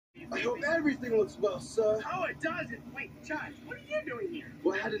I hope everything looks well, sir. Oh, it doesn't. Wait, Chives, what are you doing here?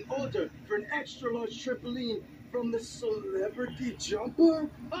 Well, I had an order for an extra large trampoline from the Celebrity Jumper.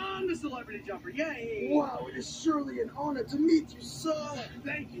 I'm the celebrity jumper, yay! Wow, it is surely an honor to meet you, sir.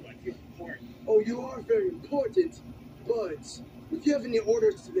 Thank you, I feel important. Oh, you are very important, but if you have any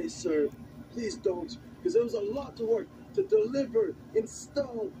orders today, sir, please don't, because there was a lot of work to deliver,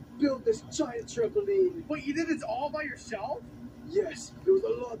 install, build this giant trampoline. Wait, you did this all by yourself? Yes, there was a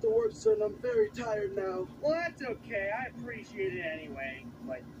lot of work, sir, and I'm very tired now. Well, that's okay. I appreciate it anyway.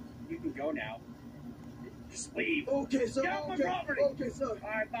 But you can go now. Just leave. Okay, sir. Get off my Okay, property. okay, sir. All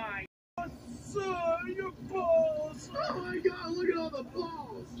right, bye. Oh, sir, your balls! Oh my God! Look at all the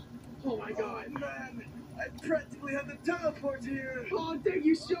balls! Oh my God, man! I practically have the teleport here. Oh, thank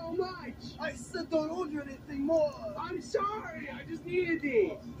you so much. I said don't order anything more. I'm sorry. I just needed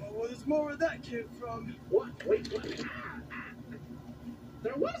these. Oh, well, there's more where that came from. What? Wait, what?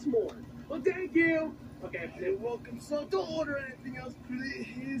 There was more. Well, thank you. Okay, you're welcome. So don't order anything else,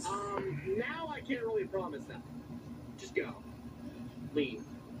 please. Now I can't really promise that. Just go. Leave.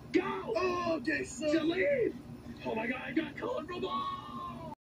 Go! Oh, okay, sir. To leave! Oh my God, I got colorful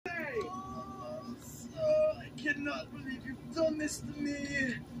balls! Hey! Oh, sir, I cannot believe you've done this to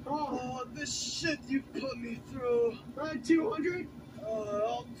me. Oh, the shit you put me through. 200?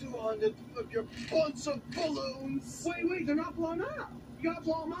 All 200 of your bunch of balloons. Wait, they're not blown up. You gotta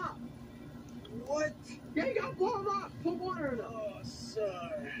blow them up. What? Yeah, you gotta blow them up. Put water in them. Oh,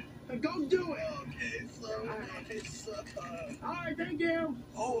 sir. Now go do it. Okay, sir. Okay, sir. Alright, thank you.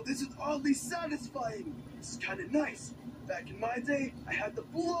 Oh, this is oddly satisfying. This is kind of nice. Back in my day, I had to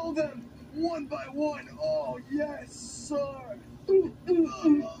blow them one by one. Oh, yes, sir. Oh,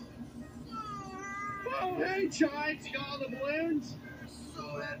 hey, Chives, you got all the balloons?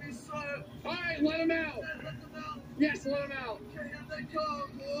 So heavy, sir. Alright, let them out. Let them out. Yes, let them out. Okay, here they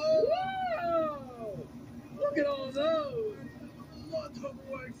come. Whoa! Whoa! Look at all those. A lot of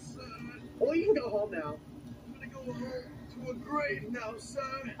work, sir. Well, you can go home now. I'm gonna go home to a grave now,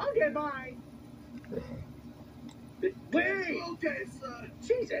 sir. Okay, bye. Wait! Okay, sir.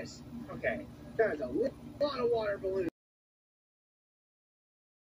 Jesus. Okay, there's a lot of water balloons.